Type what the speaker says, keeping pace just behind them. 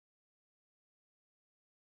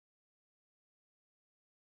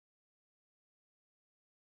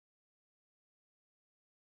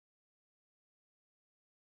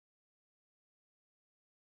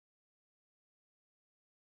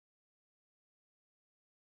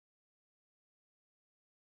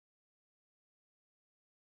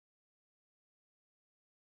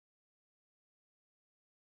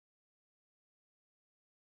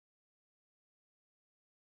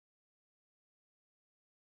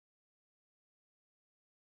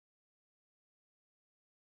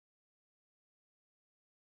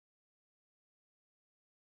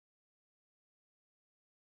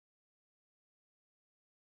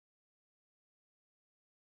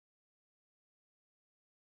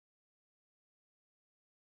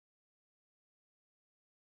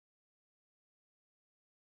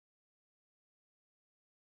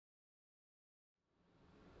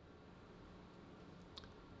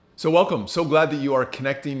So welcome. So glad that you are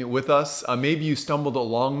connecting with us. Maybe you stumbled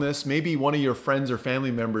along this. Maybe one of your friends or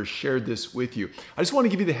family members shared this with you. I just want to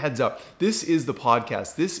give you the heads up. This is the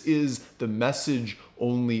podcast. This is the message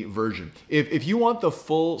only version. If you want the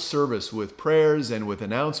full service with prayers and with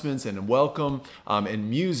announcements and welcome and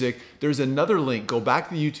music, there's another link. Go back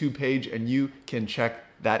to the YouTube page and you can check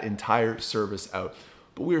that entire service out.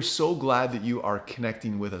 But we are so glad that you are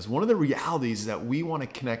connecting with us. One of the realities is that we want to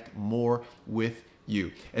connect more with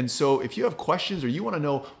you. And so if you have questions or you want to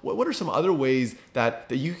know what are some other ways that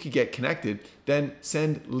you could get connected, then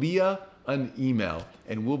send Leah an email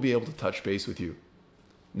and we'll be able to touch base with you.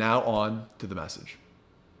 Now on to the message.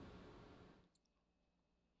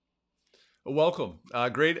 Welcome.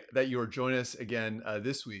 Great that you are joining us again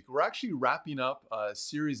this week. We're actually wrapping up a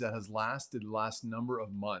series that has lasted the last number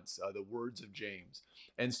of months, the Words of James.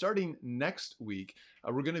 And starting next week,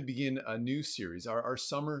 we're going to begin a new series, our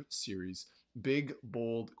summer series, Big,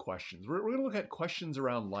 Bold Questions. We're going to look at questions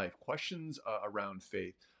around life, questions around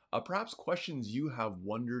faith, perhaps questions you have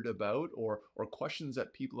wondered about or questions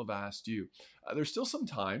that people have asked you. There's still some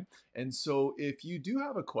time. And so if you do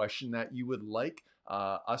have a question that you would like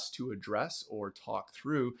us to address or talk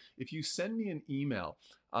through, if you send me an email,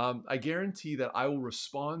 I guarantee that I will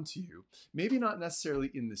respond to you. Maybe not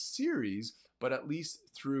necessarily in the series, but at least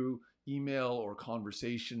through email or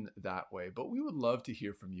conversation that way. But we would love to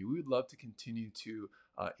hear from you. We would love to continue to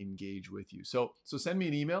engage with you. So send me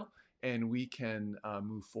an email and we can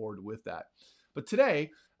move forward with that. But today,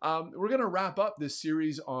 we're going to wrap up this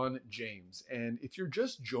series on James. And if you're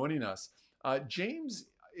just joining us, James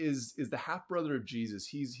is the half-brother of Jesus.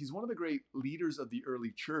 He's one of the great leaders of the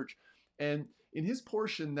early church. And in his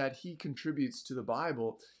portion that he contributes to the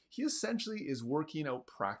Bible, he essentially is working out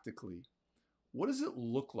practically. What does it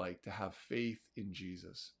look like to have faith in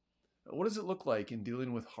Jesus? What does it look like in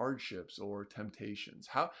dealing with hardships or temptations?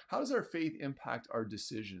 How does our faith impact our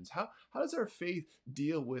decisions? How does our faith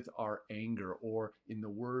deal with our anger or in the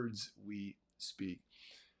words we speak?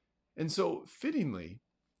 And so fittingly,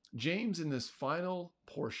 James in this final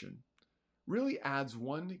portion really adds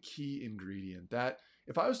one key ingredient that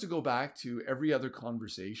if I was to go back to every other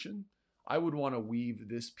conversation, I would want to weave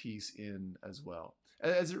this piece in as well,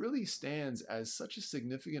 as it really stands as such a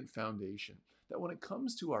significant foundation that when it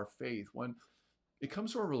comes to our faith, when it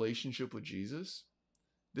comes to our relationship with Jesus,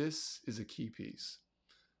 this is a key piece.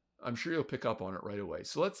 I'm sure you'll pick up on it right away.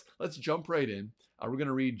 So let's jump right in. We're going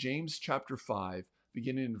to read James chapter 5,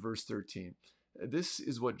 beginning in verse 13. This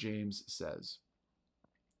is what James says.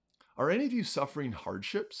 Are any of you suffering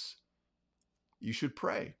hardships? You should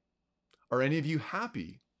pray. Are any of you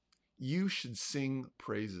happy? You should sing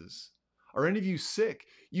praises. Are any of you sick?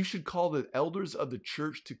 You should call the elders of the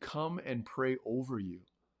church to come and pray over you,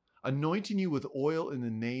 anointing you with oil in the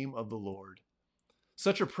name of the Lord.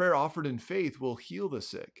 Such a prayer offered in faith will heal the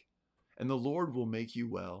sick, and the Lord will make you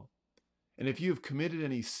well. And if you have committed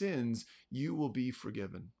any sins, you will be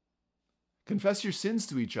forgiven. Confess your sins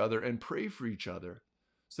to each other and pray for each other,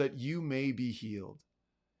 so that you may be healed.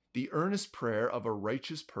 The earnest prayer of a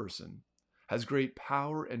righteous person has great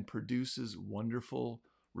power and produces wonderful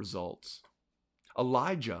results.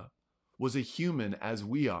 Elijah was a human as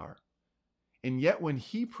we are, and yet when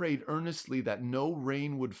he prayed earnestly that no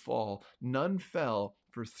rain would fall, none fell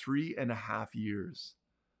for 3.5 years.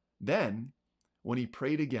 Then, when he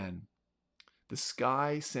prayed again, the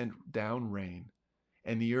sky sent down rain,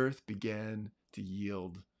 and the earth began to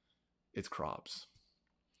yield its crops.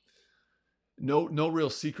 No real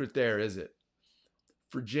secret there, is it?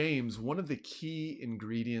 For James, one of the key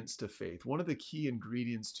ingredients to faith, one of the key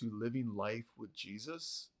ingredients to living life with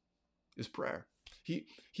Jesus is prayer. He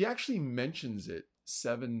actually mentions it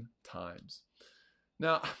 7 times.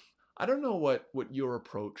 Now, I don't know what your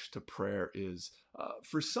approach to prayer is.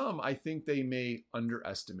 For some, I think they may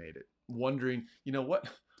underestimate it, wondering,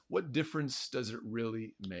 what difference does it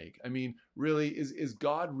really make? I mean, really, is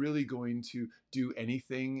God really going to do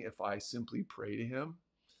anything if I simply pray to him?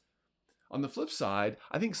 On the flip side,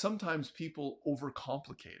 I think sometimes people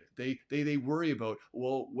overcomplicate it. They worry about,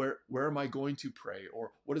 well, where am I going to pray?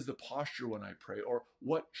 Or what is the posture when I pray? Or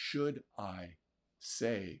what should I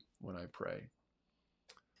say when I pray?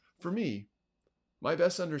 For me, my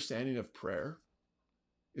best understanding of prayer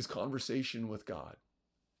is conversation with God.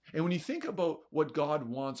 And when you think about what God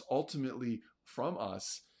wants ultimately from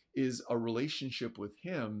us is a relationship with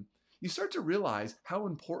him, you start to realize how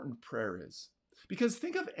important prayer is. Because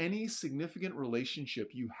think of any significant relationship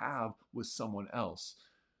you have with someone else.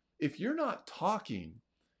 If you're not talking,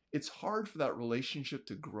 it's hard for that relationship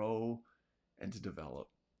to grow and to develop.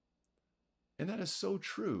 And that is so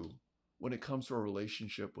true when it comes to our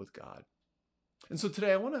relationship with God. And so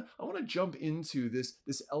today I want to jump into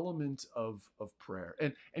this element of prayer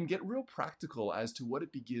and get real practical as to what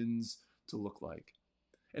it begins to look like.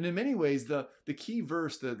 And in many ways, the key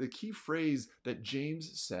verse, the key phrase that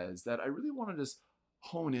James says that I really want to just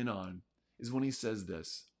hone in on is when he says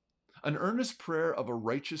this: an earnest prayer of a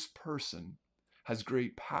righteous person has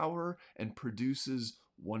great power and produces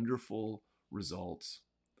wonderful results.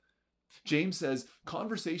 James says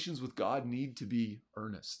conversations with God need to be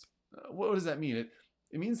earnest. What does that mean?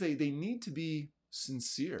 It means they need to be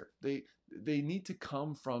sincere. They need to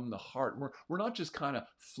come from the heart. We're not just kind of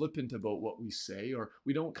flippant about what we say, or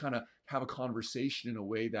we don't kind of have a conversation in a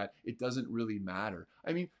way that it doesn't really matter.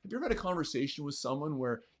 I mean, have you ever had a conversation with someone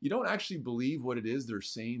where you don't actually believe what it is they're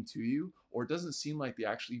saying to you, or it doesn't seem like they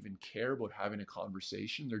actually even care about having a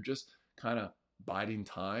conversation? They're just kind of biding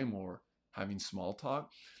time or having small talk.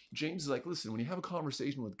 James is like, listen, when you have a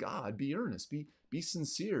conversation with God, be earnest, be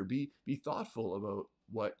sincere, be thoughtful about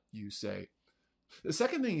what you say. The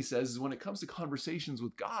second thing he says is when it comes to conversations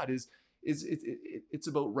with God it's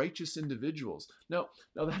about righteous individuals. Now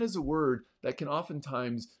that is a word that can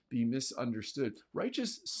oftentimes be misunderstood.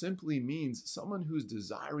 Righteous simply means someone who's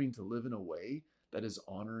desiring to live in a way that is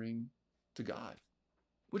honoring to God,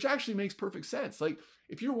 which actually makes perfect sense. Like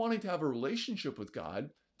if you're wanting to have a relationship with God,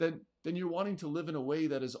 then you're wanting to live in a way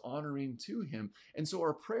that is honoring to him. And so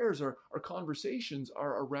our prayers, our conversations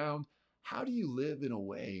are around how do you live in a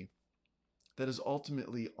way that is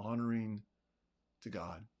ultimately honoring to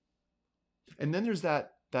God. And then there's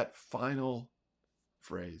that final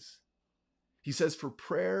phrase. He says, for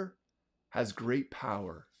prayer has great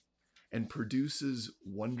power and produces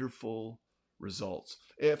wonderful results.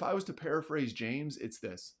 If I was to paraphrase James, it's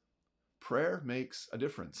this: prayer makes a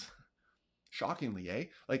difference. Shockingly, eh?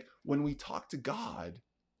 Like when we talk to God,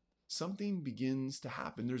 something begins to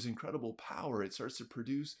happen. There's incredible power. It starts to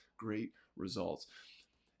produce great results.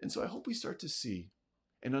 And so I hope we start to see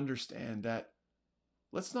and understand that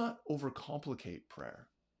let's not overcomplicate prayer,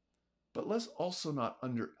 but let's also not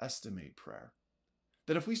underestimate prayer.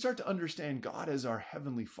 That if we start to understand God as our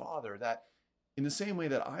Heavenly Father, that in the same way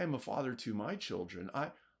that I am a father to my children,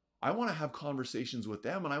 I want to have conversations with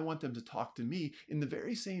them and I want them to talk to me in the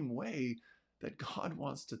very same way that God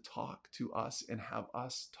wants to talk to us and have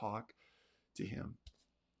us talk to him.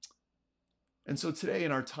 And so today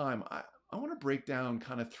in our time, I want to break down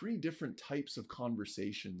kind of three different types of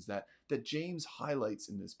conversations that James highlights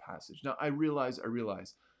in this passage. Now, I realize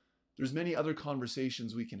there's many other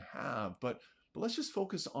conversations we can have, but let's just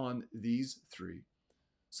focus on these three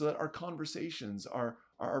so that our conversations,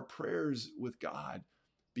 our prayers with God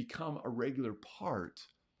become a regular part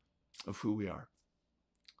of who we are.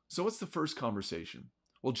 So what's the first conversation?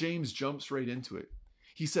 Well, James jumps right into it.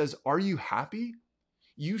 He says, are you happy?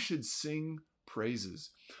 You should sing praises.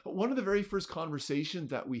 One of the very first conversations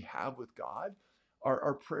that we have with God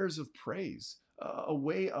are prayers of praise, a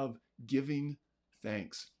way of giving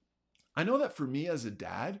thanks. I know that for me as a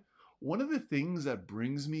dad, one of the things that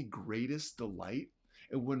brings me greatest delight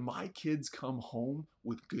and when my kids come home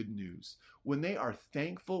with good news, when they are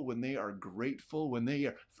thankful, when they are grateful, when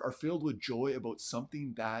they are filled with joy about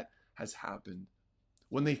something that has happened,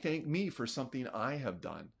 when they thank me for something I have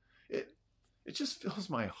done, it just fills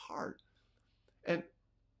my heart. And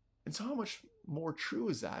so how much more true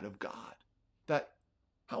is that of God? That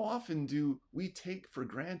how often do we take for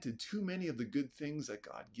granted too many of the good things that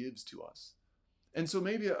God gives to us? And so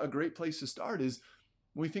maybe a great place to start is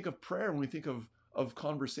when we think of prayer, when we think of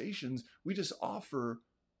conversations, we just offer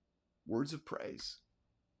words of praise.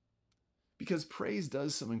 Because praise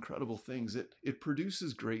does some incredible things. It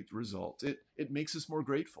produces great results. It makes us more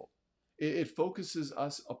grateful. It focuses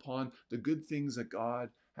us upon the good things that God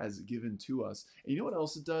has given to us. And you know what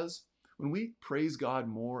else it does? When we praise God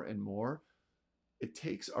more and more, it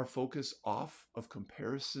takes our focus off of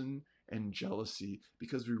comparison and jealousy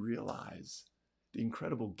because we realize the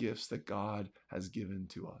incredible gifts that God has given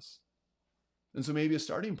to us. And so maybe a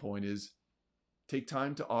starting point is take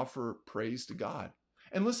time to offer praise to God.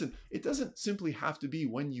 And listen, it doesn't simply have to be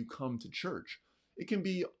when you come to church. It can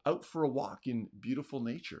be out for a walk in beautiful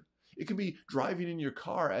nature. It can be driving in your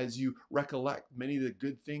car as you recollect many of the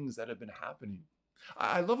good things that have been happening.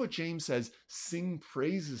 I love what James says, sing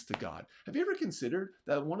praises to God. Have you ever considered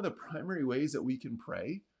that one of the primary ways that we can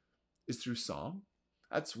pray is through song?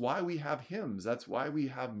 That's why we have hymns. That's why we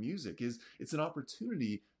have music. It's an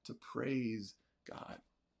opportunity to praise God.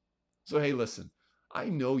 So hey, listen, I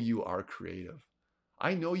know you are creative.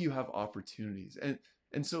 I know you have opportunities.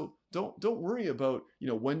 And so don't worry about,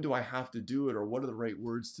 when do I have to do it or what are the right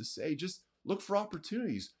words to say? Just look for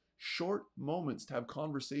opportunities, short moments to have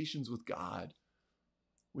conversations with God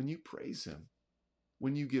when you praise him.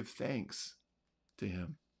 when you give thanks to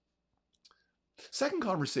him. Second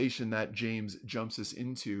conversation that James jumps us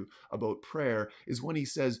into about prayer is when he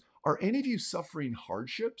says, are any of you suffering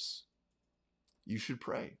hardships? You should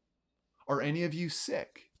pray. Are any of you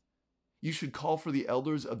sick? You should call for the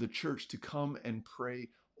elders of the church to come and pray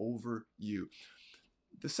over you.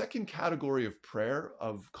 The second category of prayer,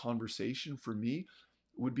 of conversation for me,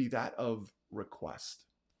 would be that of request.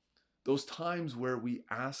 Those times where we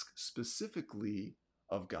ask specifically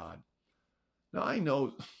of God. Now I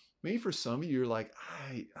know, maybe for some of you, you're like,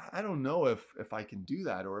 I don't know if I can do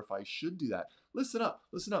that or if I should do that. Listen up.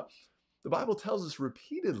 The Bible tells us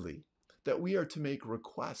repeatedly that we are to make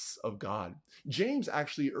requests of God. James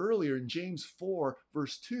actually earlier in James 4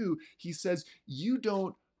 verse 2, he says, you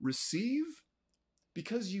don't receive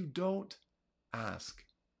because you don't ask.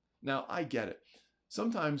 Now I get it.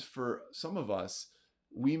 Sometimes for some of us,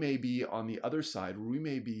 we may be on the other side where we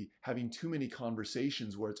may be having too many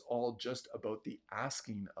conversations where it's all just about the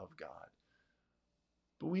asking of God.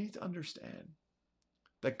 But we need to understand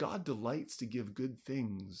that God delights to give good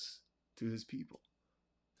things to his people.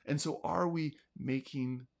 And so are we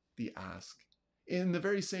making the ask? In the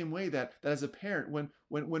very same way that as a parent,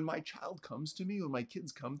 when my child comes to me, when my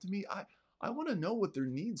kids come to me, I want to know what their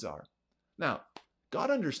needs are. Now, God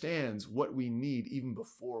understands what we need even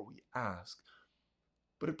before we ask.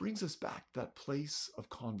 But it brings us back to that place of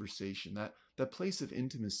conversation, that place of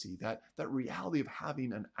intimacy, that reality of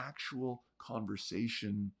having an actual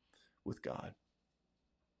conversation with God.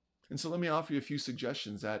 And so let me offer you a few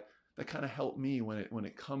suggestions that kind of help me when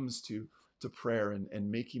it comes to prayer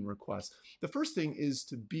and making requests. The first thing is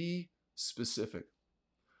to be specific.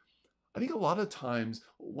 I think a lot of times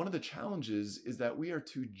one of the challenges is that we are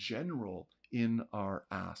too general in our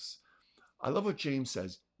asks. I love what James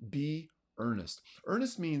says, be earnest.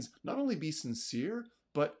 Earnest means not only be sincere,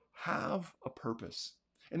 but have a purpose.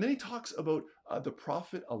 And then he talks about the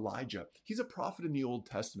prophet Elijah. He's a prophet in the Old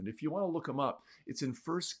Testament. If you want to look him up, it's in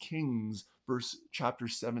 1 Kings chapter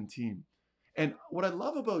 17. And what I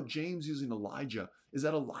love about James using Elijah is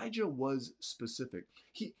that Elijah was specific.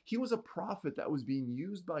 He was a prophet that was being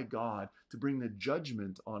used by God to bring the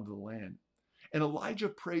judgment onto the land. And Elijah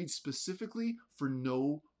prayed specifically for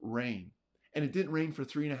no rain. And it didn't rain for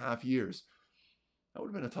 3.5 years. That would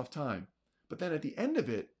have been a tough time. But then at the end of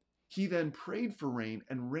it, he then prayed for rain,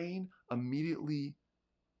 and rain immediately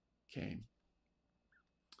came.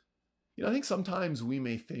 I think sometimes we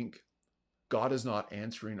may think God is not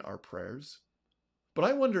answering our prayers. But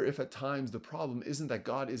I wonder if at times the problem isn't that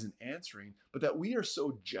God isn't answering, but that we are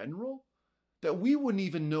so general that we wouldn't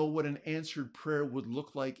even know what an answered prayer would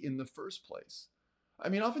look like in the first place. I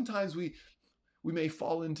mean, oftentimes we may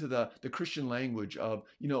fall into the Christian language of,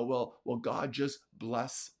 well, God just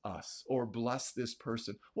bless us or bless this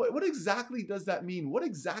person. What exactly does that mean? What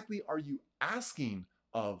exactly are you asking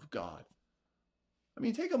of God? I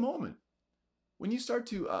mean, take a moment. When you start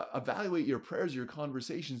to evaluate your prayers, your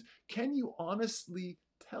conversations, can you honestly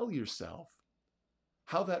tell yourself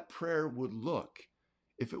how that prayer would look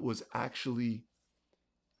if it was actually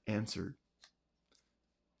answered?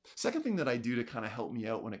 Second thing that I do to kind of help me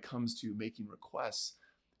out when it comes to making requests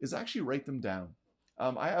is actually write them down.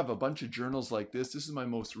 I have a bunch of journals like this. This is my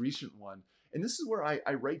most recent one. And this is where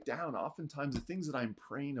I write down oftentimes the things that I'm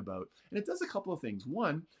praying about. And it does a couple of things.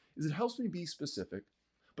 One is it helps me be specific.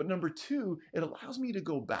 But number two, it allows me to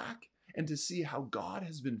go back and to see how God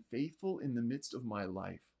has been faithful in the midst of my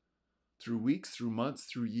life. Through weeks, through months,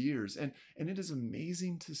 through years. And it is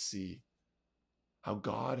amazing to see how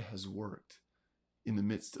God has worked in the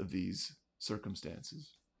midst of these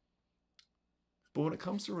circumstances. But when it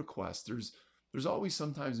comes to requests, there's always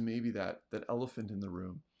sometimes maybe that elephant in the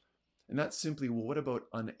room. And that's simply, well, what about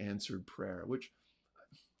unanswered prayer? Which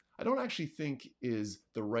I don't actually think is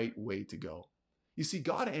the right way to go. You see,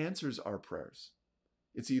 God answers our prayers.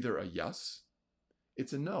 It's either a yes,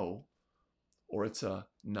 it's a no, or it's a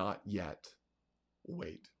not yet,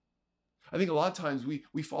 wait. I think a lot of times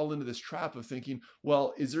we fall into this trap of thinking,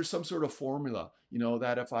 well, is there some sort of formula,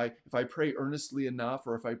 that if I pray earnestly enough,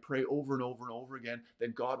 or if I pray over and over and over again,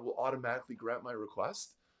 then God will automatically grant my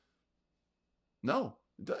request? No,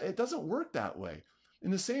 it doesn't work that way.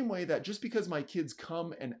 In the same way that just because my kids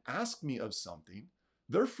come and ask me of something,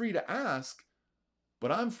 they're free to ask,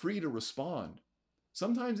 but I'm free to respond.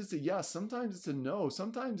 Sometimes it's a yes, sometimes it's a no,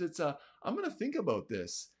 sometimes it's a, I'm going to think about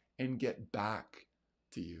this and get back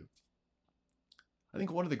to you. I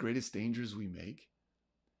think one of the greatest dangers we make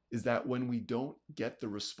is that when we don't get the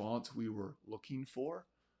response we were looking for,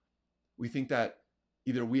 we think that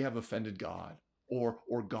either we have offended God or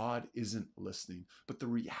God isn't listening. But the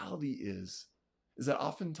reality is is that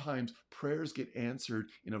oftentimes prayers get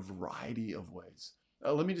answered in a variety of ways.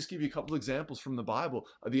 Let me just give you a couple examples from the Bible.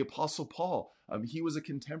 The Apostle Paul, he was a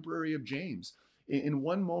contemporary of James. In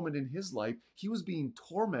one moment in his life, he was being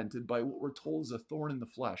tormented by what we're told is a thorn in the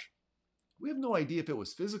flesh. We have no idea if it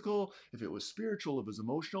was physical, if it was spiritual, if it was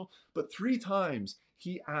emotional, but 3 times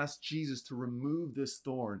he asked Jesus to remove this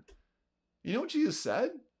thorn. You know what Jesus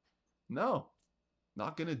said? No,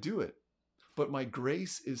 not going to do it. But my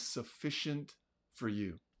grace is sufficient for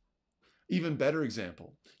you. Even better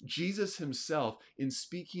example, Jesus himself, in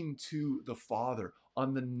speaking to the Father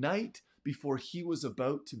on the night before he was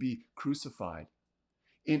about to be crucified,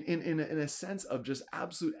 in a sense of just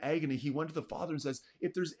absolute agony, he went to the Father and says,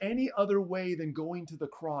 if there's any other way than going to the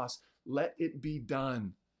cross, let it be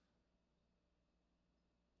done.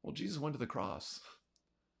 Well, Jesus went to the cross.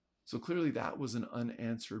 So clearly that was an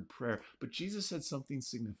unanswered prayer. But Jesus said something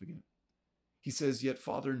significant. He says, yet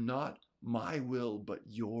Father, not my will, but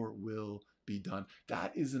your will be done.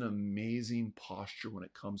 That is an amazing posture when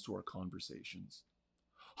it comes to our conversations.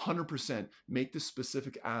 100% make the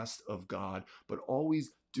specific ask of God, but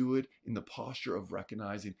always do it in the posture of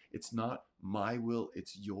recognizing it's not my will,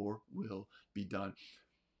 it's your will be done.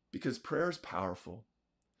 Because prayer is powerful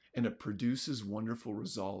and it produces wonderful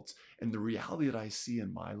results. And the reality that I see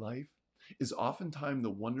in my life is oftentimes the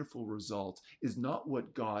wonderful result is not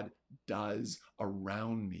what God does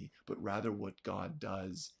around me, but rather what God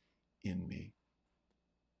does in me.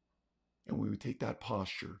 And when we take that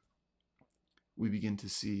posture, we begin to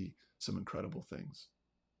see some incredible things.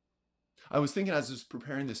 I was thinking as I was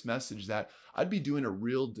preparing this message that I'd be doing a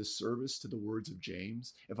real disservice to the words of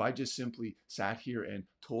James if I just simply sat here and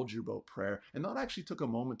told you about prayer and not actually took a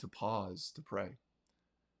moment to pause to pray.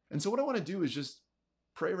 And so what I want to do is just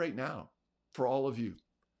pray right now for all of you.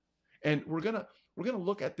 And we're gonna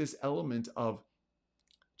look at this element of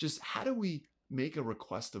just how do we make a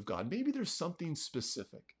request of God? Maybe there's something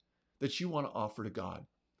specific that you want to offer to God.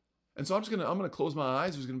 And so I'm gonna close my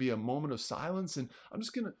eyes. There's gonna be a moment of silence, and I'm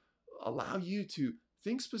just gonna allow you to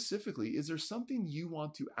think specifically. Is there something you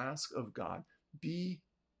want to ask of God? Be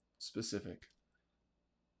specific.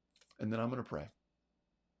 And then I'm gonna pray.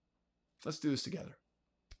 Let's do this together.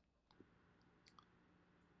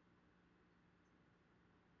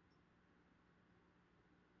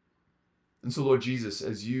 And so, Lord Jesus,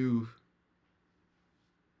 as you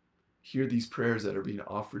hear these prayers that are being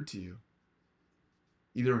offered to you,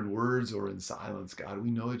 either in words or in silence, God, we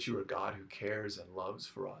know that you are a God who cares and loves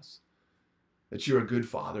for us, that you're a good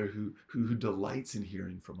Father who delights in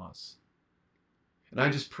hearing from us. And I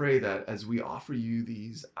just pray that as we offer you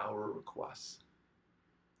these our requests,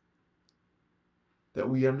 that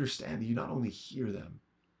we understand that you not only hear them,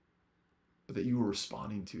 but that you are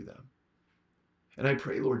responding to them. And I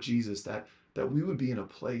pray, Lord Jesus, that we would be in a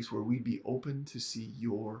place where we'd be open to see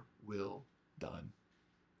your will done.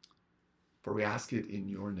 For we ask it in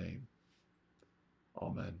your name.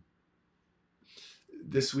 Amen.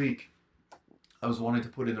 This week, I was wanting to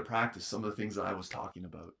put into practice some of the things that I was talking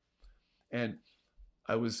about. And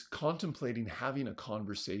I was contemplating having a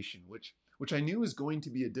conversation, which I knew was going to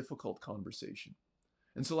be a difficult conversation.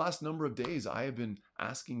 And so the last number of days, I have been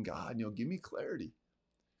asking God, give me clarity.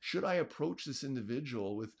 Should I approach this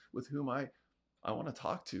individual with whom I want to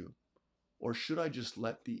talk to? Or should I just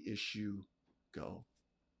let the issue go?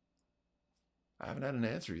 I haven't had an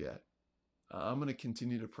answer yet. I'm going to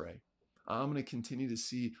continue to pray. I'm going to continue to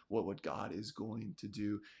see what God is going to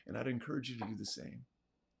do. And I'd encourage you to do the same.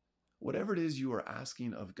 Whatever it is you are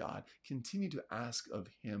asking of God, continue to ask of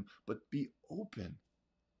him, but be open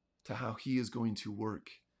to how he is going to work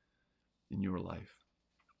in your life.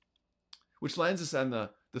 Which lands us on the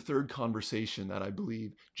third conversation that I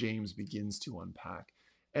believe James begins to unpack.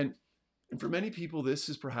 And for many people, this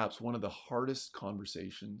is perhaps one of the hardest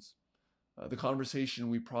conversations, the conversation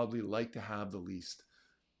we probably like to have the least.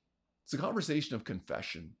 It's a conversation of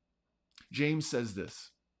confession. James says this,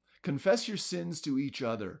 confess your sins to each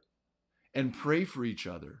other and pray for each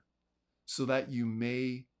other so that you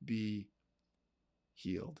may be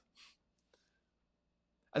healed.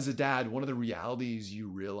 As a dad, one of the realities you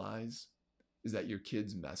realize is that your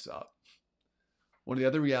kids mess up. One of the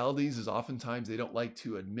other realities is oftentimes they don't like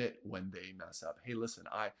to admit when they mess up. Hey, listen,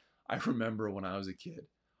 I remember when I was a kid.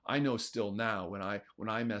 I know still now when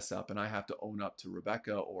I mess up and I have to own up to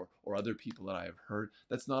Rebecca or other people that I have hurt,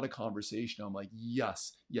 that's not a conversation. I'm like,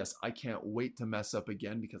 yes, I can't wait to mess up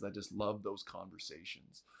again because I just love those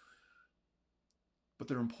conversations. But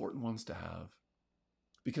they're important ones to have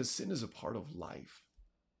because sin is a part of life.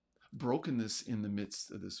 Brokenness in the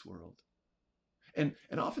midst of this world. And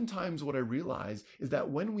oftentimes what I realize is that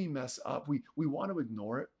when we mess up, we want to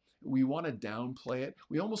ignore it We want to downplay it.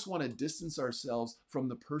 We almost want to distance ourselves from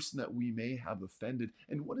the person that we may have offended.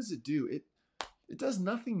 And what does it do? It does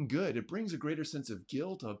nothing good. It brings a greater sense of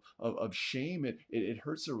guilt, of shame. It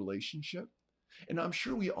hurts a relationship. And I'm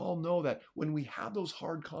sure we all know that when we have those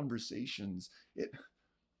hard conversations,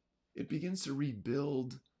 it begins to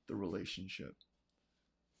rebuild the relationship.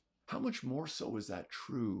 How much more so is that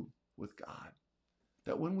true with God?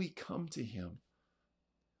 That when we come to him,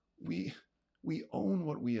 we own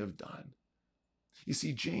what we have done. You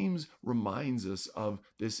see, James reminds us of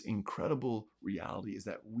this incredible reality is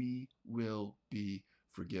that we will be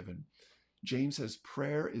forgiven. James says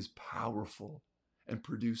prayer is powerful and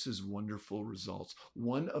produces wonderful results.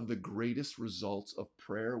 One of the greatest results of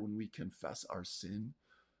prayer when we confess our sin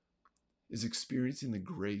is experiencing the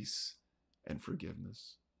grace and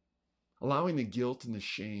forgiveness, allowing the guilt and the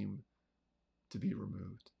shame to be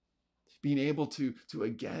removed. Being able to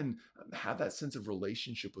again have that sense of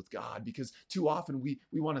relationship with God, because too often we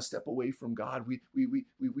want to step away from God.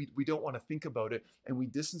 We don't want to think about it, and we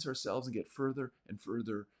distance ourselves and get further and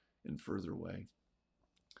further and further away.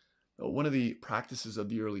 One of the practices of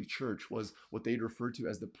the early church was what they'd refer to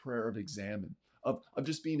as the prayer of examine, of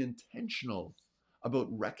just being intentional about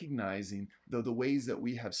recognizing the ways that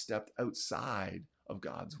we have stepped outside of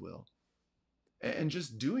God's will, and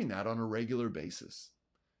just doing that on a regular basis.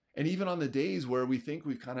 And even on the days where we think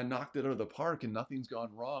we've kind of knocked it out of the park and nothing's gone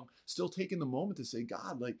wrong, still taking the moment to say,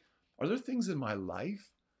 God, like, are there things in my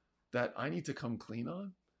life that I need to come clean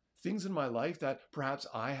on? Things in my life that perhaps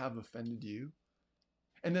I have offended you?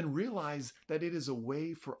 And then realize that it is a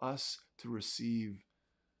way for us to receive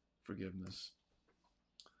forgiveness.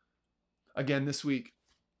 Again, this week,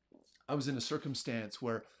 I was in a circumstance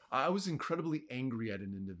where I was incredibly angry at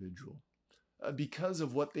an individual because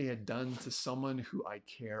of what they had done to someone who I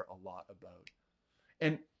care a lot about.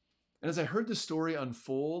 And as I heard the story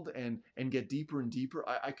unfold and get deeper and deeper,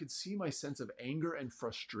 I could see my sense of anger and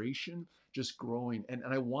frustration just growing. And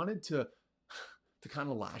I wanted to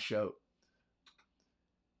kind of lash out.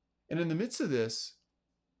 And in the midst of this,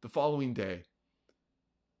 the following day,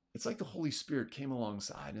 it's like the Holy Spirit came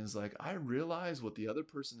alongside and is like, I realize what the other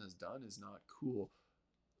person has done is not cool,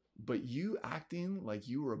 but you acting like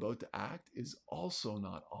you were about to act is also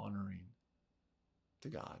not honoring to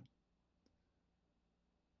God.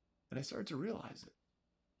 And I started to realize it.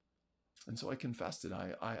 And so I confessed it.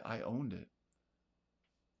 I owned it.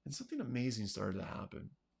 And something amazing started to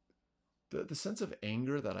happen. The sense of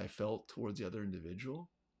anger that I felt towards the other individual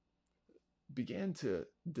began to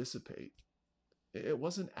dissipate. It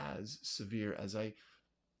wasn't as severe as I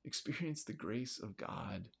experienced the grace of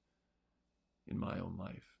God in my own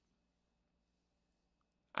life.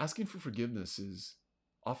 Asking for forgiveness is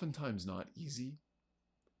oftentimes not easy,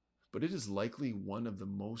 but it is likely one of the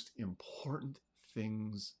most important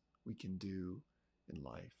things we can do in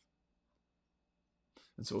life.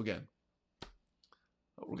 And so again,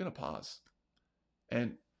 we're going to pause.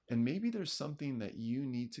 And maybe there's something that you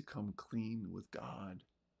need to come clean with God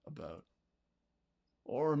about.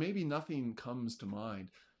 Or maybe nothing comes to mind.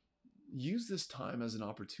 Use this time as an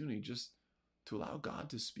opportunity just to allow God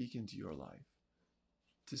to speak into your life,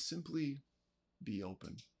 to simply be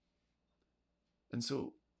open. And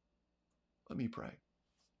so let me pray.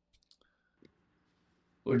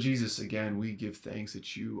 Lord Jesus, again, we give thanks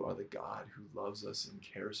that you are the God who loves us and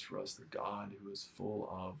cares for us, the God who is full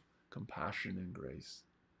of compassion and grace.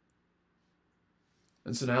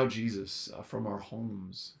 And so now, Jesus, from our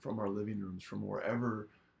homes, from our living rooms, from wherever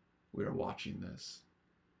we are watching this,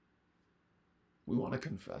 we want to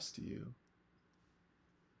confess to you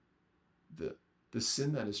the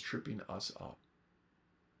sin that is tripping us up,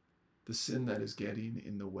 the sin that is getting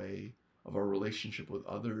in the way of our relationship with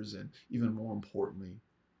others, and even more importantly,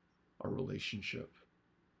 our relationship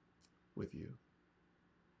with you.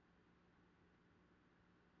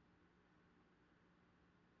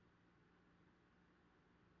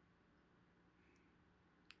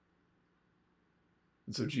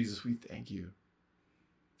 And so, Jesus, we thank you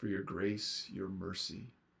for your grace, your mercy,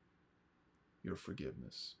 your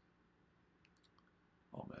forgiveness.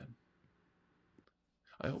 Amen.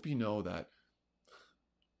 I hope you know that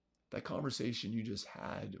conversation you just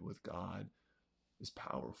had with God is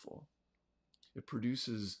powerful. It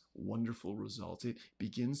produces wonderful results. It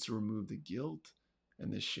begins to remove the guilt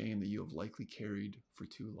and the shame that you have likely carried for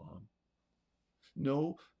too long.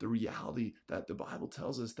 Know the reality that the Bible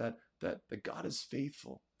tells us that God is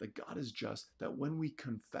faithful, that God is just, that when we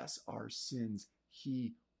confess our sins,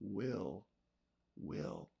 he will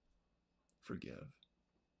forgive.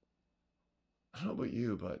 I don't know about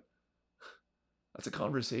you, but that's a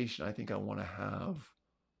conversation I think I want to have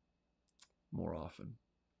more often.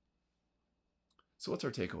 So what's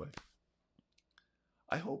our takeaway?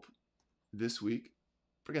 I hope this week,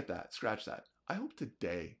 forget that, scratch that. I hope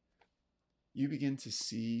today you begin to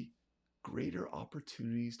see greater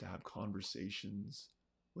opportunities to have conversations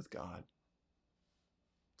with God,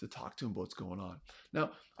 to talk to him about what's going on.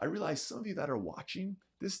 Now, I realize some of you that are watching,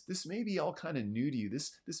 this may be all kind of new to you.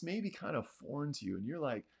 This may be kind of foreign to you. And you're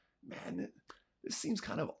like, man, this seems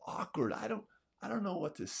kind of awkward. I don't know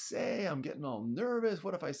what to say. I'm getting all nervous.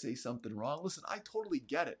 What if I say something wrong? Listen, I totally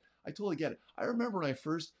get it. I remember when I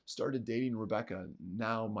first started dating Rebecca,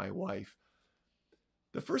 now my wife,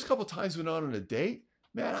 the first couple times we went on a date,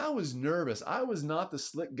 man, I was nervous. I was not the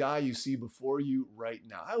slick guy you see before you right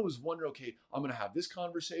now. I was wondering, okay, I'm going to have this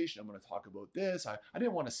conversation. I'm going to talk about this. I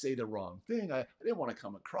didn't want to say the wrong thing. I didn't want to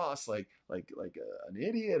come across like an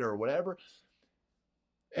idiot or whatever.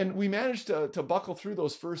 And we managed to buckle through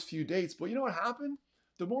those first few dates. But you know what happened?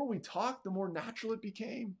 The more we talked, the more natural it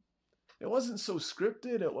became. It wasn't so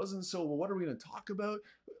scripted. It wasn't so, well, what are we going to talk about?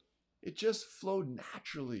 It just flowed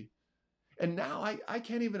naturally. And now I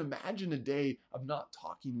can't even imagine a day of not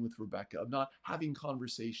talking with Rebecca, of not having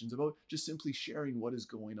conversations, about just simply sharing what is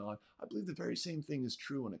going on. I believe the very same thing is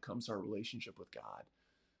true when it comes to our relationship with God.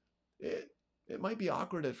 It might be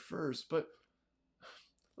awkward at first, but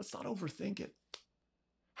let's not overthink it.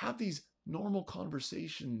 Have these normal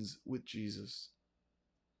conversations with Jesus.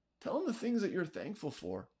 Tell him the things that you're thankful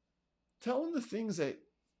for. Tell him the things that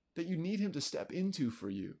you need him to step into for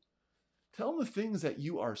you. Tell him the things that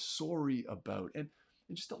you are sorry about, and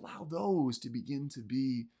just allow those to begin to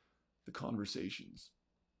be the conversations.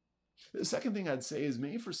 The second thing I'd say is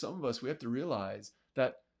maybe for some of us, we have to realize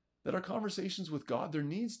that our conversations with God, there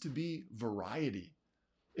needs to be variety.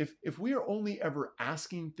 If we are only ever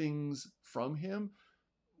asking things from him,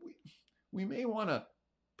 we may want to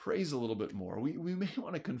praise a little bit more. We may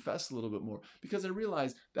want to confess a little bit more, because I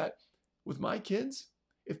realize that with my kids,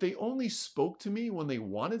 if they only spoke to me when they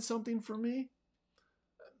wanted something from me,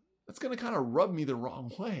 that's going to kind of rub me the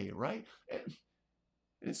wrong way, right? And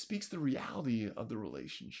it speaks the reality of the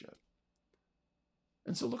relationship.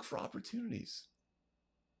 And so look for opportunities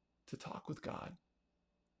to talk with God,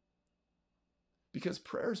 because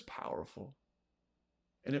prayer is powerful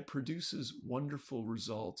and it produces wonderful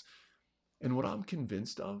results. And what I'm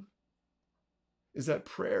convinced of is that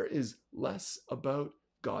prayer is less about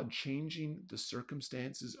God changing the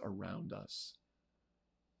circumstances around us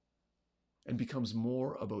and becomes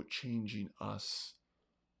more about changing us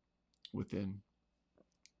within.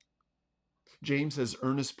 James says,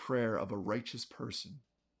 earnest prayer of a righteous person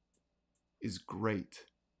is great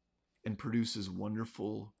and produces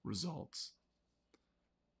wonderful results.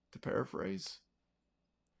 To paraphrase,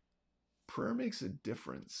 prayer makes a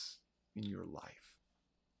difference in your life.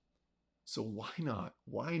 So why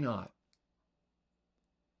not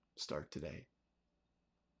start today?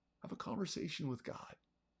 Have a conversation with God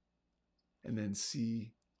and then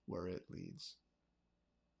see where it leads.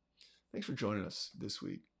 Thanks for joining us this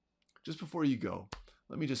week. Just before you go,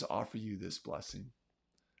 let me just offer you this blessing.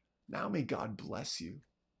 Now may God bless you.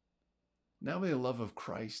 Now may the love of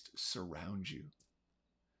Christ surround you.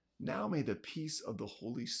 Now may the peace of the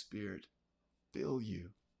Holy Spirit fill you,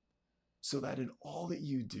 so that in all that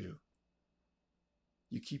you do,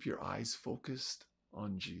 you keep your eyes focused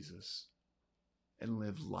on Jesus and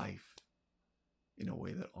live life in a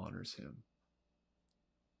way that honors him.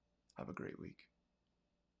 Have a great week.